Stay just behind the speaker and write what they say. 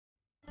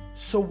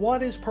So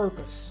what is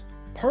purpose?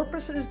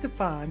 Purpose is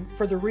defined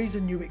for the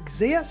reason you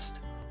exist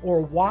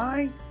or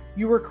why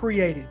you were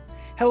created.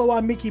 Hello,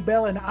 I'm Mickey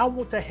Bell and I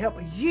want to help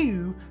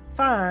you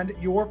find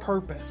your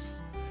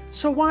purpose.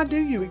 So why do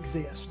you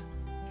exist?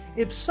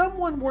 If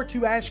someone were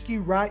to ask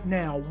you right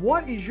now,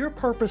 what is your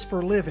purpose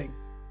for living?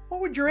 What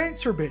would your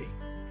answer be?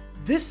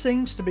 This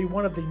seems to be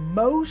one of the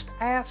most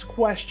asked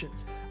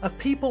questions of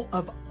people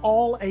of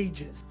all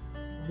ages.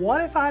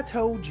 What if I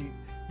told you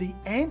the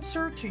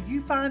answer to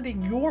you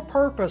finding your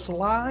purpose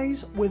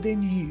lies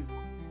within you?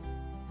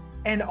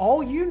 And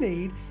all you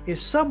need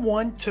is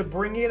someone to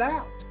bring it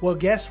out. Well,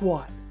 guess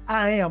what?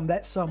 I am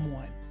that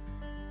someone.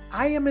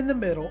 I am in the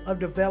middle of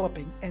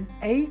developing an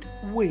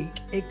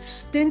 8-week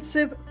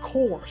extensive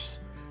course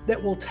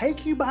that will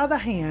take you by the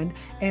hand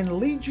and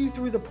lead you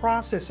through the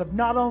process of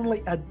not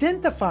only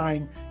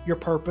identifying your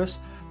purpose,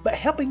 but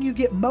helping you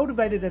get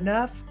motivated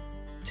enough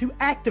to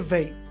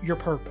activate your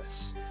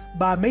purpose.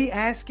 By me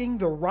asking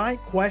the right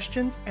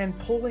questions and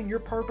pulling your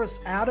purpose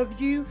out of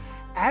you,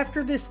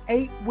 after this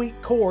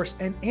 8-week course,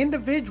 an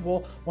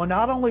individual will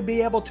not only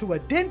be able to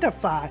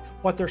identify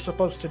what they're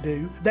supposed to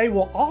do, they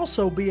will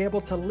also be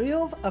able to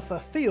live a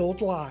fulfilled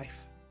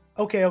life.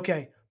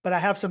 Okay, but I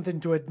have something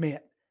to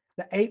admit.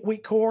 The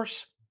 8-week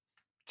course,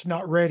 it's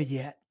not ready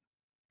yet.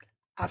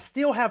 I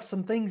still have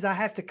some things I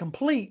have to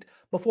complete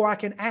before I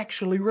can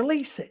actually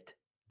release it.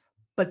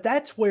 But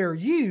that's where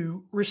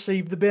you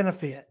receive the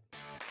benefit.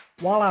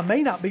 While I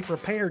may not be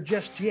prepared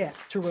just yet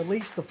to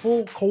release the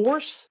full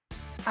course,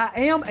 I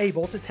am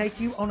able to take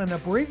you on an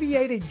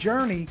abbreviated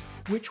journey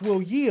which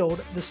will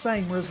yield the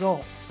same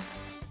results.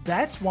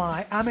 That's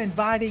why I'm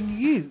inviting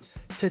you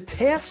to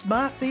test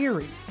my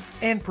theories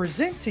and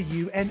present to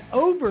you an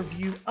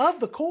overview of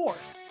the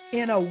course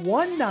in a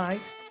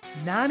one-night,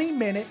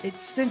 90-minute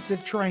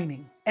extensive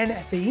training. And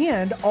at the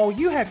end, all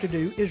you have to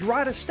do is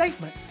write a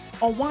statement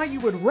on why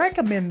you would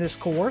recommend this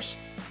course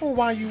or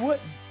why you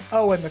wouldn't.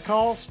 Oh, and the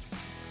cost?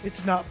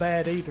 It's not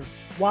bad either.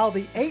 While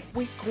the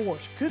 8-week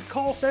course could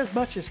cost as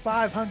much as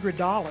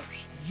 $500,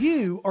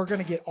 you are going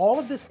to get all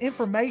of this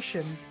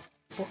information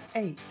for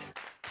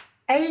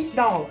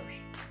 $8.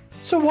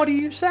 So what do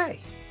you say?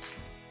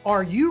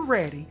 Are you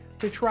ready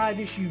to try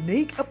this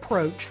unique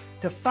approach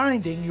to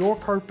finding your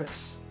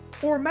purpose?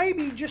 Or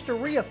maybe just to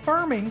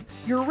reaffirming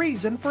your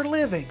reason for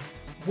living?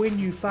 When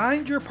you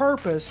find your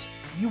purpose,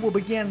 you will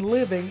begin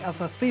living a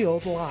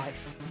fulfilled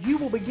life. You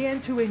will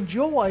begin to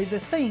enjoy the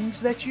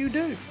things that you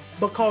do,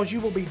 because you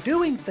will be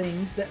doing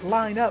things that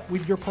line up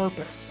with your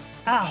purpose.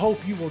 I hope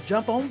you will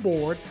jump on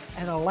board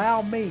and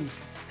allow me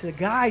to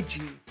guide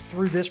you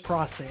through this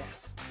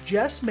process.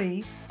 Just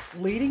me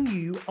leading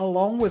you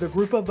along with a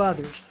group of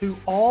others who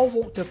all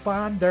want to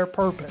find their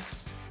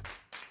purpose.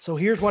 So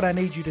here's what I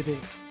need you to do.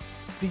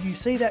 Do you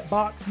see that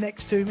box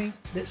next to me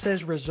that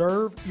says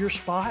reserve your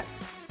spot?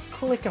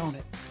 Click on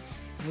it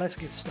and let's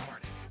get started.